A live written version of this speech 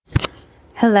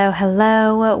Hello,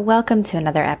 hello. Welcome to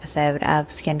another episode of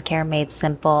Skincare Made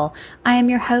Simple. I am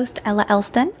your host, Ella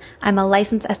Elston. I'm a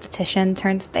licensed esthetician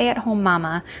turned stay-at-home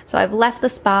mama, so I've left the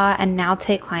spa and now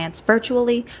take clients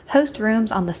virtually, host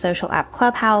rooms on the social app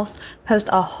Clubhouse, post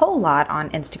a whole lot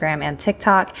on Instagram and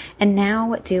TikTok, and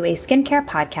now do a skincare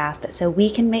podcast so we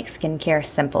can make skincare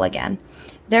simple again.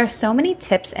 There are so many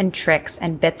tips and tricks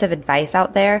and bits of advice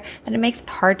out there that it makes it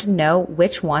hard to know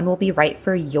which one will be right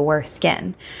for your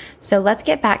skin. So let's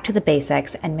get back to the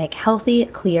basics and make healthy,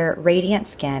 clear, radiant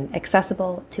skin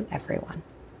accessible to everyone.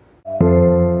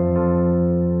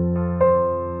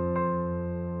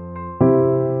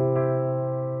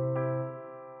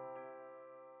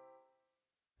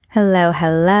 Hello,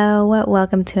 hello.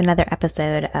 Welcome to another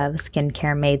episode of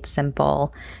Skincare Made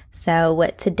Simple.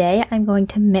 So today I'm going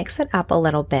to mix it up a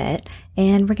little bit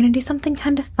and we're going to do something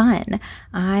kind of fun.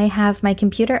 I have my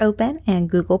computer open and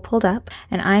Google pulled up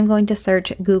and I'm going to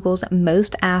search Google's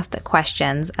most asked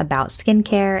questions about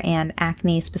skincare and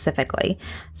acne specifically.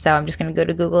 So I'm just going to go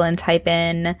to Google and type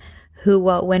in who,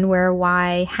 what, when, where,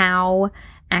 why, how,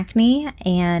 acne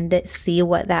and see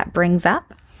what that brings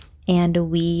up. And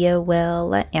we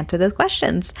will answer those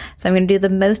questions. So I'm going to do the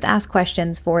most asked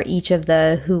questions for each of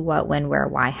the who, what, when, where,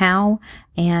 why, how,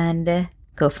 and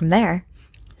go from there.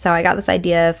 So I got this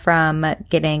idea from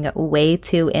getting way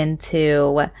too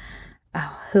into,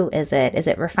 who is it? Is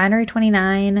it Refinery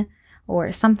 29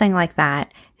 or something like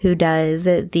that? Who does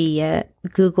the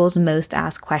Google's most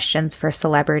asked questions for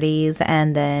celebrities,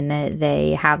 and then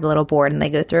they have the little board and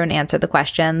they go through and answer the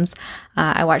questions.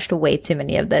 I watched way too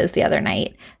many of those the other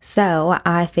night, so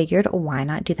I figured why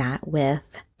not do that with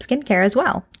skincare as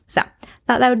well. So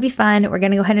thought that would be fun. We're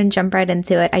going to go ahead and jump right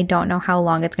into it. I don't know how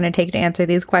long it's going to take to answer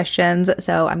these questions,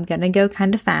 so I'm going to go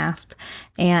kind of fast.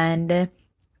 And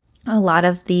a lot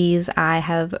of these I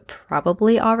have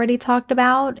probably already talked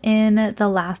about in the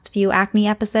last few acne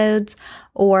episodes,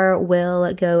 or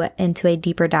will go into a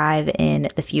deeper dive in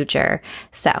the future.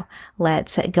 So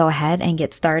let's go ahead and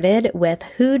get started with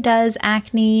who does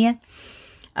acne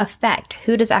affect?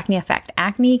 Who does acne affect?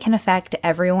 Acne can affect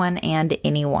everyone and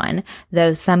anyone,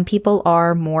 though some people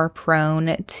are more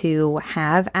prone to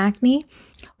have acne.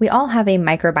 We all have a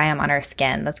microbiome on our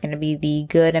skin. That's going to be the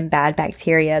good and bad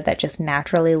bacteria that just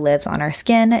naturally lives on our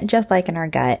skin, just like in our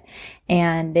gut.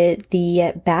 And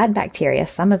the bad bacteria,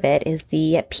 some of it is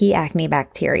the P. acne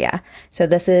bacteria. So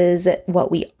this is what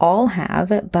we all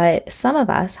have, but some of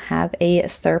us have a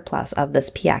surplus of this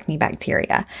P. acne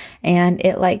bacteria. And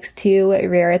it likes to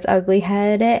rear its ugly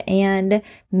head and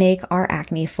make our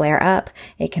acne flare up.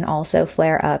 It can also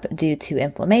flare up due to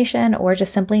inflammation or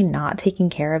just simply not taking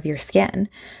care of your skin.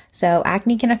 So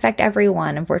acne can affect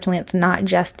everyone. Unfortunately, it's not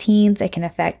just teens. It can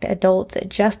affect adults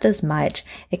just as much.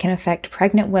 It can affect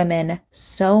pregnant women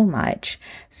so much.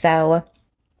 So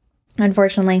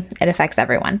unfortunately, it affects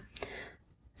everyone.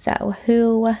 So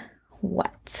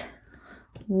what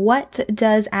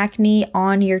does acne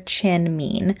on your chin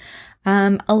mean?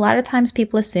 A lot of times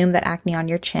people assume that acne on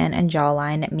your chin and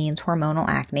jawline means hormonal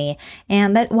acne,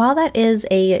 and that while that is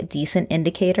a decent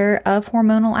indicator of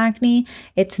hormonal acne,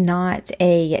 it's not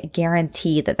a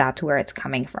guarantee that that's where it's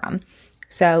coming from.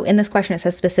 So in this question, it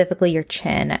says specifically your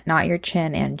chin, not your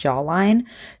chin and jawline.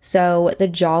 So the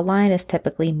jawline is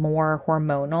typically more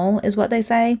hormonal, is what they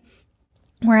say.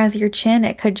 Whereas your chin,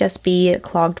 it could just be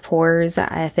clogged pores.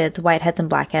 If it's whiteheads and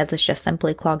blackheads, it's just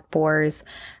simply clogged pores.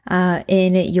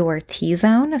 In your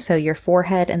T-zone, so your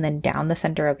forehead and then down the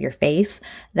center of your face,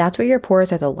 that's where your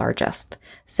pores are the largest.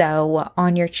 So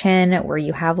on your chin, where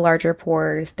you have larger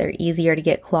pores, they're easier to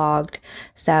get clogged.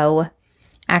 So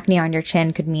acne on your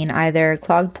chin could mean either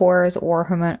clogged pores or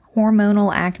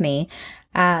hormonal acne.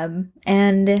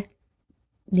 And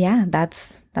yeah,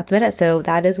 that's about it. So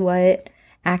that is what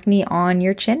acne on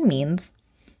your chin means.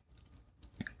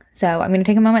 So I'm going to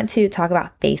take a moment to talk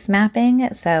about face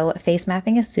mapping. So face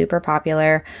mapping is super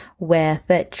popular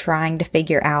with trying to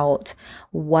figure out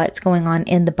what's going on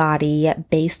in the body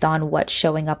based on what's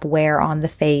showing up where on the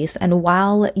face. And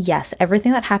while, yes,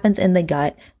 everything that happens in the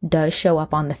gut does show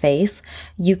up on the face,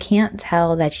 you can't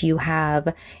tell that you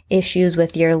have issues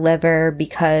with your liver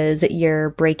because you're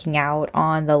breaking out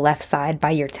on the left side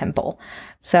by your temple.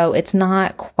 So it's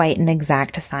not quite an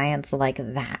exact science like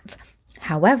that.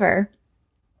 However,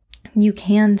 you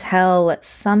can tell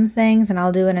some things, and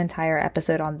I'll do an entire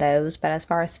episode on those, but as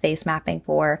far as face mapping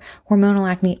for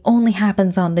hormonal acne only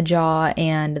happens on the jaw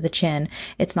and the chin,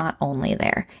 it's not only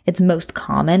there. It's most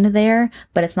common there,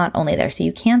 but it's not only there. So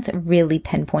you can't really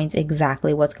pinpoint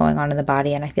exactly what's going on in the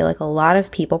body, and I feel like a lot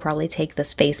of people probably take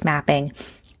this face mapping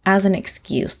as an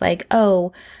excuse, like,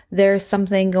 oh, there's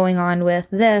something going on with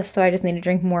this, so I just need to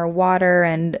drink more water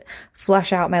and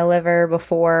flush out my liver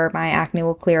before my acne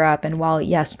will clear up. And while,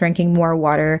 yes, drinking more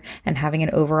water and having an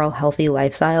overall healthy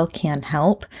lifestyle can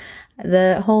help,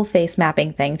 the whole face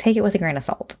mapping thing, take it with a grain of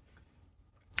salt.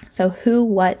 So who,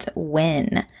 what,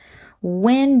 when?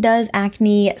 When does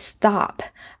acne stop?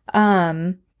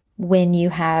 When you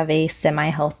have a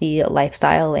semi-healthy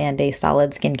lifestyle and a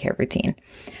solid skincare routine.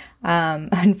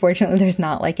 Unfortunately, there's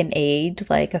not like an age,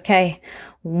 like, okay,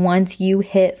 once you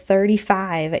hit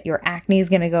 35, your acne is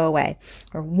going to go away.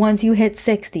 Or once you hit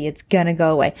 60, it's going to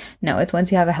go away. No, it's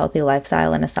once you have a healthy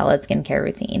lifestyle and a solid skincare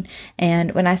routine.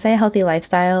 And when I say a healthy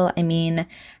lifestyle, I mean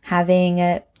having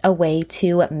a way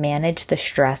to manage the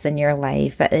stress in your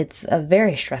life. It's a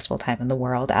very stressful time in the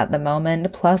world at the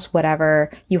moment, plus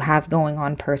whatever you have going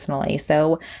on personally.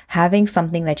 So having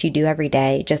something that you do every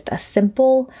day, just a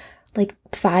simple, like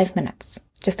 5 minutes,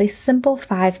 just a simple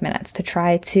 5 minutes to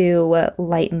try to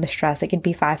lighten the stress. It could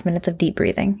be 5 minutes of deep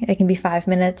breathing. It can be 5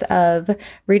 minutes of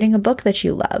reading a book that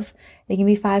you love. It can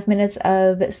be 5 minutes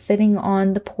of sitting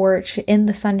on the porch in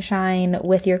the sunshine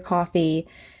with your coffee,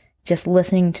 just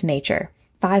listening to nature.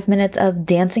 5 minutes of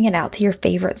dancing it out to your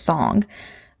favorite song.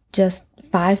 Just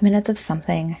 5 minutes of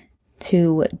something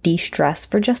to de-stress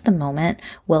for just a moment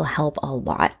will help a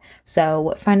lot.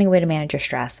 So finding a way to manage your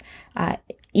stress.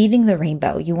 Eating the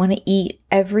rainbow. You want to eat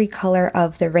every color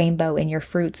of the rainbow in your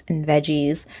fruits and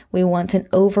veggies. We want an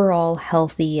overall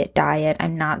healthy diet.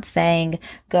 I'm not saying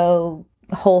go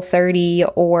Whole30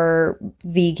 or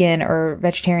vegan or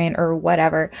vegetarian or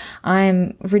whatever.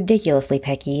 I'm ridiculously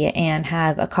picky and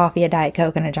have a coffee, a Diet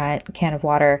Coke, and a giant can of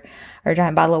water or a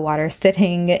giant bottle of water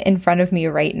sitting in front of me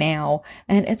right now.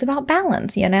 And it's about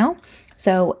balance, you know?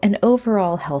 So an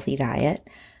overall healthy diet,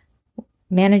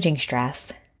 managing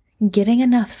stress, getting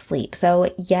enough sleep.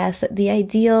 So yes, the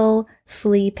ideal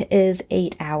sleep is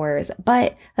 8 hours,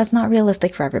 but that's not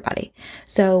realistic for everybody.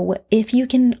 So if you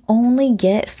can only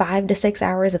get 5 to 6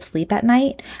 hours of sleep at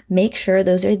night, make sure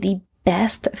those are the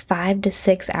best 5 to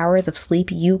 6 hours of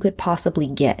sleep you could possibly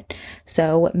get.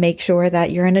 So make sure that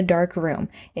you're in a dark room.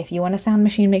 If you want a sound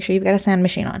machine, make sure you've got a sound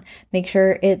machine on. Make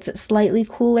sure it's slightly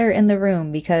cooler in the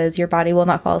room because your body will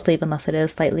not fall asleep unless it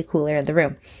is slightly cooler in the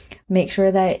room. Make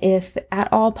sure that if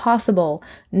at all possible,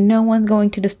 no one's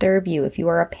going to disturb you. If you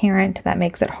are a parent, that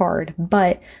makes it hard,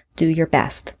 but do your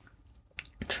best.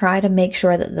 Try to make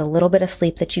sure that the little bit of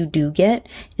sleep that you do get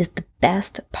is the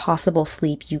best possible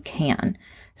sleep you can.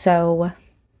 So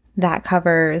that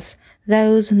covers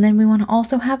those. And then we want to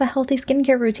also have a healthy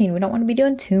skincare routine. We don't want to be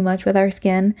doing too much with our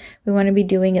skin. We want to be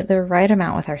doing it the right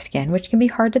amount with our skin, which can be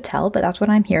hard to tell, but that's what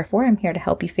I'm here for. I'm here to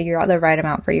help you figure out the right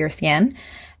amount for your skin.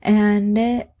 And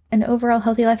an overall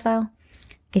healthy lifestyle,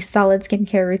 a solid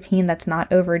skincare routine that's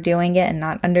not overdoing it and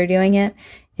not underdoing it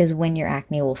is when your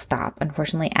acne will stop.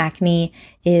 Unfortunately, acne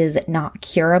is not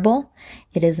curable.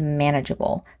 It is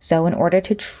manageable. So in order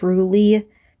to truly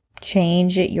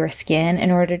change your skin,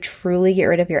 in order to truly get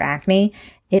rid of your acne,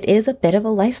 it is a bit of a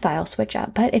lifestyle switch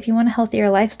up. But if you want a healthier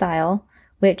lifestyle,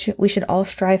 which we should all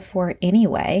strive for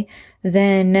anyway,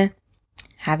 then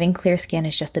having clear skin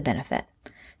is just a benefit.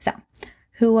 So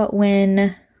who, what,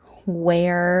 when,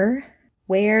 where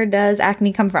does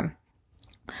acne come from?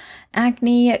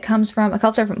 Acne comes from a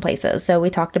couple different places. So we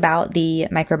talked about the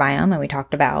microbiome and we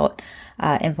talked about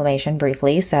inflammation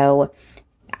briefly. So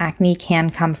acne can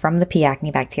come from the P. acne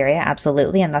bacteria,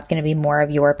 absolutely, and that's going to be more of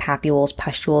your papules,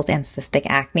 pustules, and cystic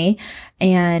acne.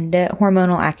 And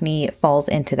hormonal acne falls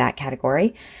into that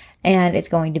category. And it's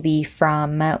going to be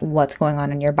from what's going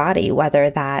on in your body, whether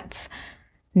that's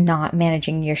not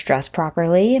managing your stress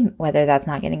properly, whether that's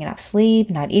not getting enough sleep,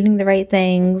 not eating the right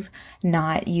things,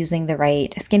 not using the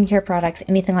right skincare products,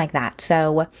 anything like that.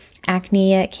 So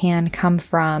acne can come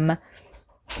from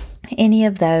any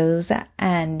of those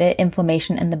and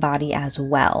inflammation in the body as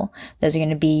well. Those are going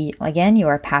to be, again,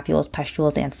 your papules,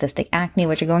 pustules, and cystic acne,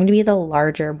 which are going to be the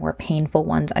larger, more painful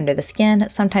ones under the skin.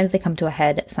 Sometimes they come to a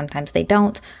head, sometimes they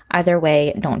don't. Either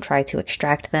way, don't try to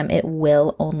extract them. It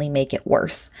will only make it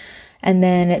worse. And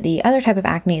then the other type of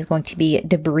acne is going to be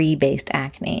debris-based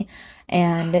acne.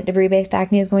 And debris-based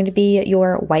acne is going to be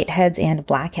your whiteheads and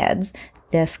blackheads.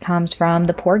 This comes from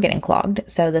the pore getting clogged.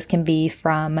 So this can be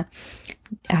from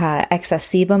excess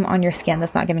sebum on your skin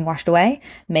that's not getting washed away,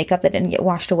 makeup that didn't get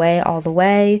washed away all the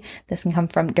way. This can come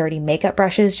from dirty makeup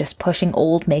brushes, just pushing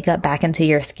old makeup back into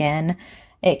your skin.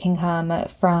 It can come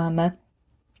from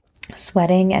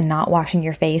sweating and not washing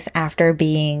your face after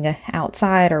being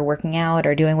outside or working out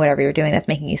or doing whatever you're doing that's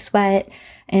making you sweat.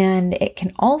 And it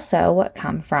can also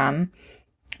come from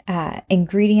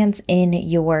ingredients in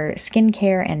your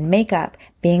skincare and makeup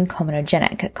being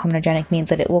comedogenic. Comedogenic means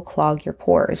that it will clog your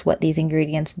pores. What these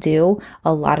ingredients do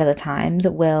a lot of the times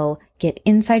will get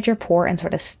inside your pore and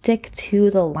sort of stick to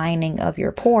the lining of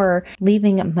your pore,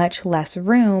 leaving much less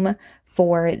room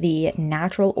for the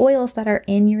natural oils that are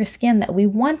in your skin that we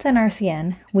want in our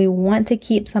skin. We want to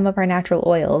keep some of our natural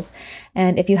oils.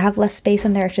 And if you have less space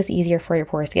in there, it's just easier for your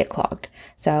pores to get clogged.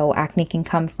 So acne can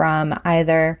come from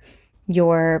either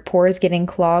your pores getting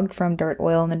clogged from dirt,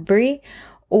 oil, and debris,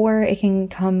 or it can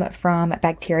come from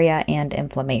bacteria and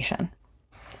inflammation.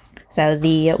 So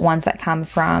the ones that come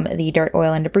from the dirt,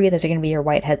 oil, and debris, those are going to be your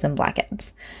whiteheads and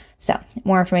blackheads. So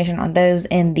more information on those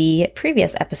in the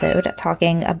previous episode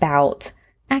talking about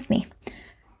acne.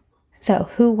 So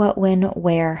who, what, when,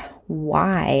 where,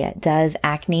 why does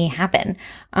acne happen?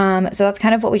 So that's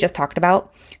kind of what we just talked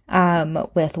about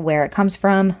with where it comes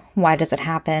from. Why does it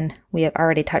happen? We have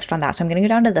already touched on that. So I'm going to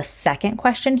go down to the second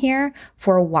question here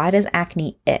for why does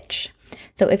acne itch?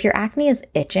 So if your acne is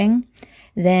itching,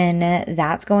 then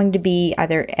that's going to be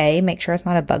either A, make sure it's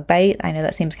not a bug bite. I know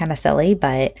that seems kind of silly,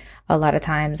 but a lot of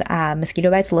times mosquito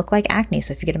bites look like acne.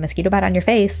 So if you get a mosquito bite on your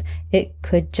face, it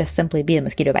could just simply be a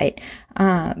mosquito bite.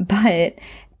 But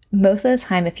most of the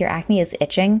time, if your acne is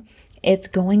itching, it's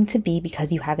going to be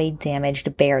because you have a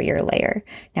damaged barrier layer.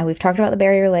 Now, we've talked about the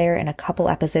barrier layer in a couple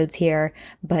episodes here,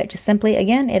 but just simply,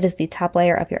 again, it is the top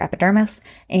layer of your epidermis.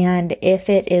 And if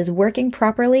it is working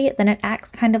properly, then it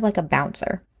acts kind of like a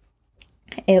bouncer.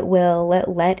 It will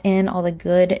let in all the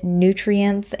good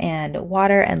nutrients and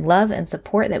water and love and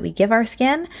support that we give our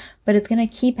skin, but it's going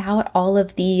to keep out all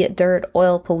of the dirt,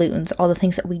 oil, pollutants, all the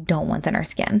things that we don't want in our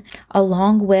skin.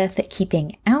 Along with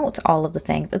keeping out all of the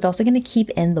things, it's also going to keep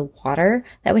in the water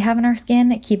that we have in our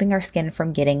skin, keeping our skin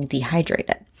from getting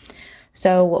dehydrated.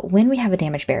 So when we have a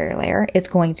damaged barrier layer, it's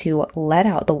going to let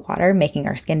out the water, making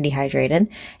our skin dehydrated.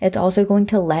 It's also going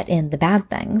to let in the bad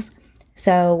things.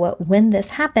 So when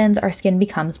this happens, our skin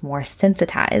becomes more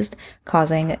sensitized,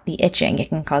 causing the itching. It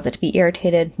can cause it to be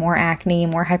irritated, more acne,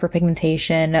 more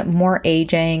hyperpigmentation, more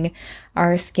aging.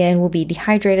 Our skin will be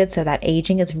dehydrated, so that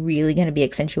aging is really going to be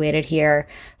accentuated here.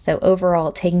 So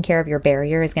overall, taking care of your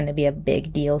barrier is going to be a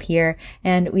big deal here.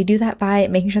 And we do that by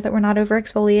making sure that we're not over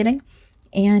exfoliating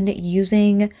and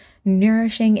using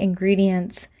nourishing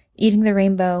ingredients, eating the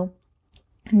rainbow,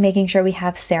 and making sure we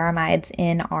have ceramides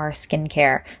in our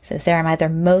skincare. So ceramides are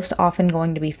most often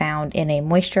going to be found in a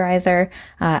moisturizer,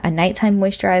 a nighttime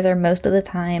moisturizer most of the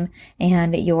time,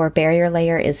 and your barrier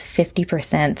layer is 50%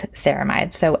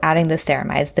 ceramides. So adding those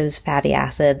ceramides, those fatty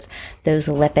acids, those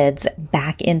lipids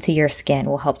back into your skin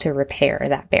will help to repair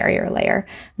that barrier layer.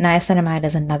 Niacinamide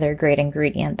is another great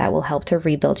ingredient that will help to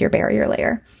rebuild your barrier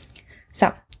layer.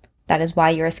 So that is why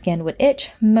your skin would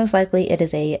itch. Most likely it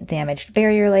is a damaged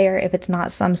barrier layer if it's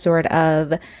not some sort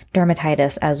of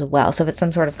dermatitis as well. So if it's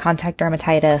some sort of contact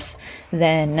dermatitis,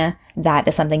 then that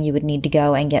is something you would need to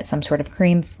go and get some sort of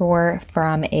cream for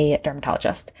from a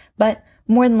dermatologist. But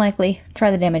more than likely,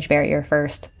 try the damaged barrier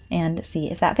first and see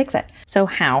if that fixes it. So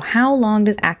how long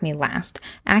does acne last?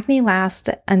 Acne lasts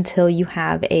until you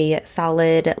have a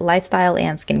solid lifestyle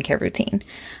and skincare routine.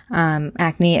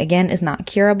 Acne, again, is not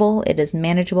curable. It is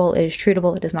manageable. It is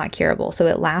treatable. It is not curable. So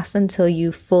it lasts until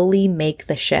you fully make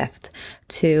the shift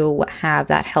to have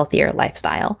that healthier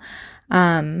lifestyle.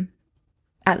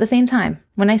 At the same time,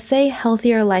 when I say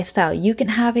healthier lifestyle, you can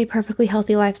have a perfectly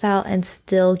healthy lifestyle and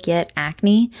still get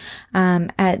acne.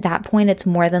 At that point, it's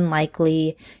more than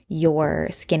likely your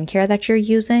skincare that you're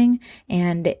using.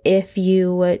 And if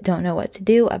you don't know what to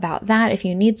do about that, if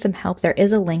you need some help, there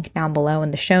is a link down below in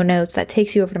the show notes that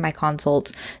takes you over to my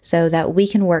consults so that we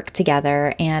can work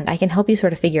together and I can help you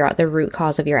sort of figure out the root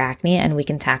cause of your acne and we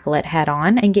can tackle it head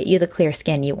on and get you the clear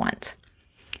skin you want.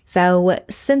 So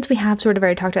since we have sort of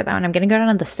already talked about that one, I'm going to go down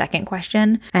to the second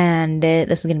question, and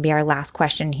this is going to be our last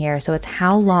question here. So it's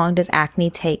how long does acne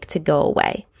take to go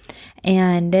away?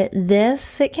 And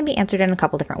this, it can be answered in a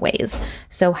couple different ways.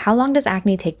 So how long does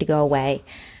acne take to go away?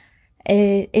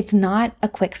 It's not a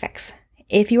quick fix.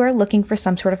 If you are looking for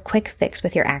some sort of quick fix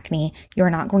with your acne, you're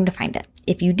not going to find it.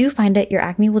 If you do find it, your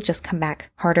acne will just come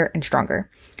back harder and stronger.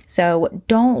 So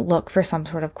don't look for some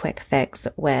sort of quick fix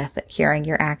with curing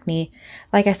your acne.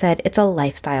 Like I said, it's a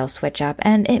lifestyle switch up,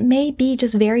 and it may be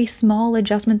just very small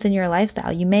adjustments in your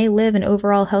lifestyle. You may live an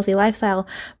overall healthy lifestyle,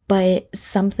 but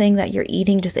something that you're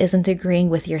eating just isn't agreeing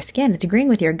with your skin. It's agreeing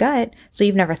with your gut, so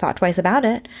you've never thought twice about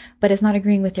it, but it's not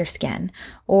agreeing with your skin.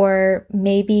 Or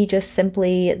maybe just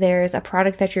simply there's a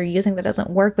product that you're using that doesn't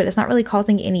work, but it's not really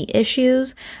causing any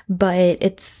issues, but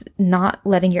it's not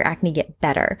letting your acne get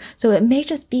better. So it may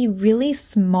just be really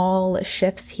small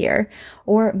shifts here.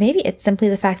 Or maybe it's simply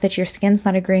the fact that your skin's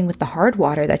not agreeing with the hard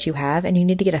water that you have and you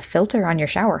need to get a filter on your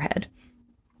shower head.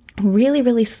 Really,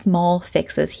 really small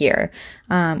fixes here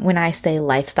when I say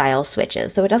lifestyle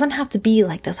switches. So it doesn't have to be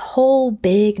like this whole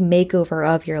big makeover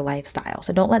of your lifestyle.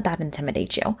 So don't let that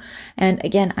intimidate you. And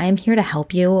again, I am here to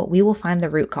help you. We will find the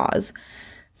root cause.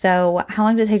 So how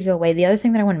long does it take to go away? The other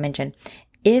thing that I want to mention,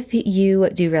 if you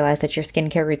do realize that your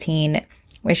skincare routine,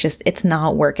 it's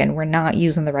not working, we're not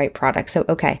using the right product. So,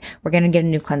 okay, we're going to get a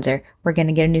new cleanser. We're going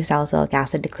to get a new salicylic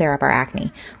acid to clear up our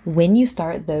acne. When you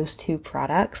start those two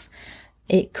products,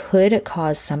 it could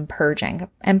cause some purging.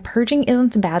 And purging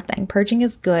isn't a bad thing. Purging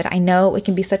is good. I know it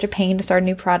can be such a pain to start a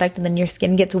new product and then your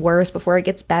skin gets worse before it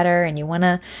gets better and you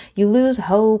lose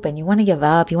hope and you want to give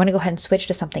up. You want to go ahead and switch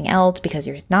to something else because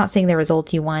you're not seeing the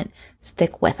results you want.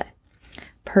 Stick with it.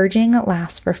 Purging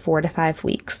lasts for 4 to 5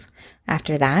 weeks.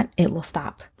 After that, it will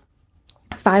stop.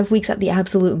 5 weeks at the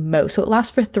absolute most. So it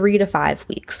lasts for 3 to 5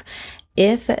 weeks.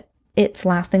 If it's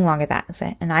lasting longer than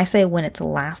that, and I say when it's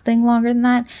lasting longer than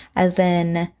that, as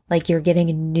in like you're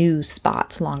getting new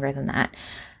spots longer than that.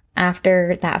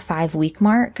 After that 5-week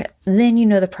mark, then you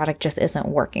know the product just isn't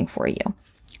working for you.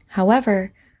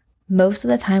 However, most of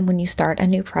the time when you start a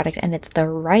new product and it's the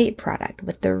right product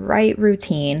with the right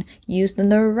routine used in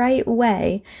the right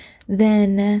way,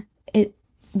 then it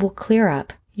will clear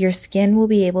up. Your skin will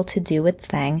be able to do its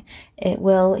thing. It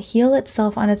will heal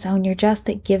itself on its own. You're just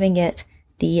giving it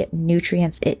the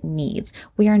nutrients it needs.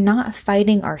 We are not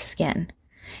fighting our skin.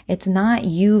 It's not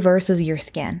you versus your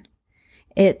skin.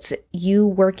 It's you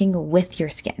working with your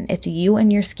skin. It's you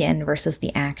and your skin versus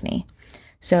the acne.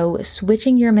 So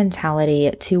switching your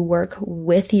mentality to work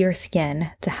with your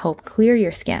skin to help clear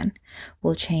your skin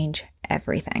will change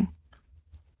everything.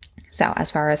 So as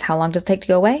far as how long does it take to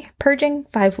go away? Purging,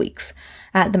 5 weeks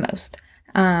at the most.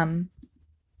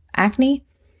 Acne,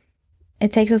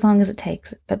 it takes as long as it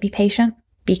takes, but be patient.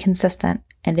 Be consistent,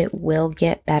 and it will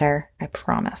get better, I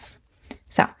promise.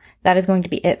 So that is going to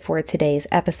be it for today's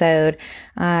episode.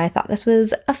 I thought this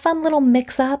was a fun little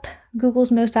mix-up.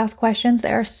 Google's most asked questions.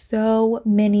 There are so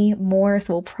many more,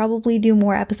 so we'll probably do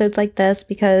more episodes like this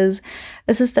because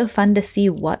this is so fun to see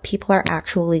what people are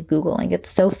actually Googling. It's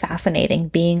so fascinating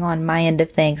being on my end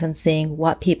of things and seeing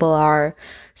what people are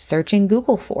searching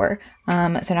Google for.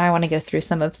 So now I want to go through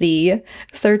some of the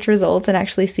search results and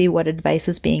actually see what advice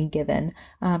is being given,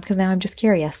 because now I'm just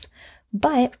curious.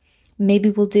 But maybe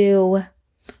we'll do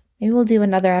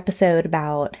another episode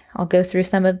about, I'll go through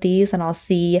some of these and I'll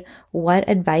see what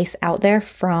advice out there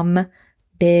from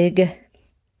big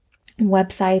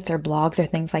websites or blogs or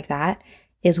things like that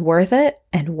is worth it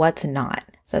and what's not.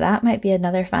 So that might be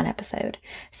another fun episode.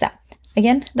 So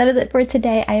again, that is it for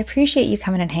today. I appreciate you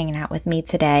coming and hanging out with me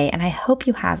today, and I hope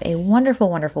you have a wonderful,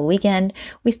 wonderful weekend.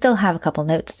 We still have a couple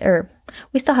links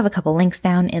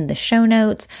down in the show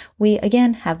notes. We,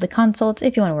 again, have the consults.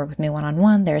 If you want to work with me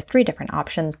one-on-one, there are 3 different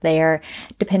options there,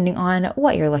 depending on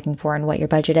what you're looking for and what your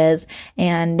budget is.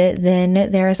 And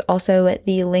then there's also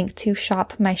the link to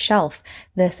shop my shelf.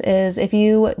 This is, if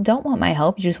you don't want my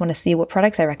help, you just want to see what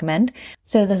products I recommend.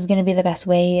 So this is going to be the best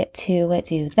way to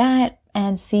do that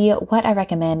and see what I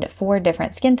recommend for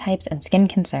different skin types and skin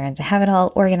concerns. I have it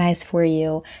all organized for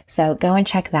you. So go and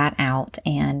check that out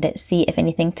and see if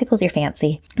anything tickles your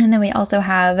fancy. And then we also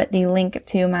have the link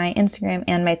to my Instagram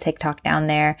and my TikTok down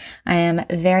there. I am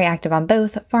very active on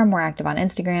both, far more active on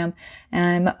Instagram.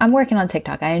 I'm working on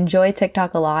TikTok. I enjoy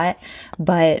TikTok a lot,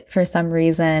 but for some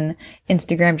reason,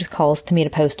 Instagram just calls to me to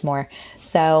post more.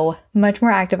 So much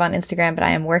more active on Instagram, but I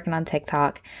am working on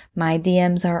TikTok. My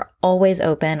DMs are always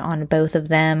open on both of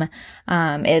them.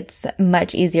 It's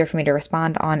much easier for me to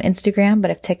respond on Instagram,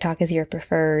 but if TikTok is your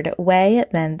preferred way,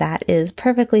 then that is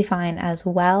perfectly fine as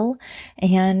well.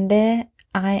 And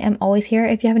I am always here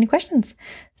if you have any questions.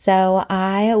 So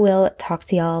I will talk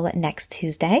to y'all next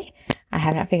Tuesday. I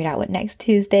have not figured out what next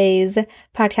Tuesday's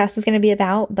podcast is going to be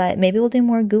about, but maybe we'll do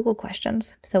more Google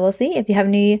questions. So we'll see. If you have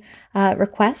any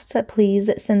requests, please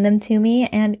send them to me.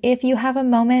 And if you have a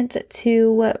moment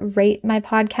to rate my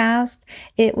podcast,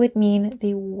 it would mean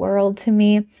the world to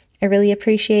me. I really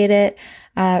appreciate it.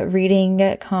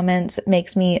 Reading comments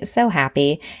makes me so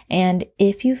happy. And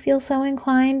if you feel so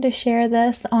inclined to share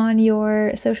this on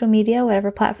your social media,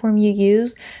 whatever platform you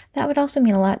use, that would also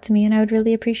mean a lot to me and I would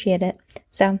really appreciate it.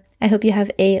 So I hope you have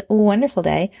a wonderful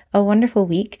day, a wonderful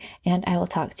week, and I will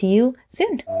talk to you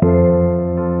soon.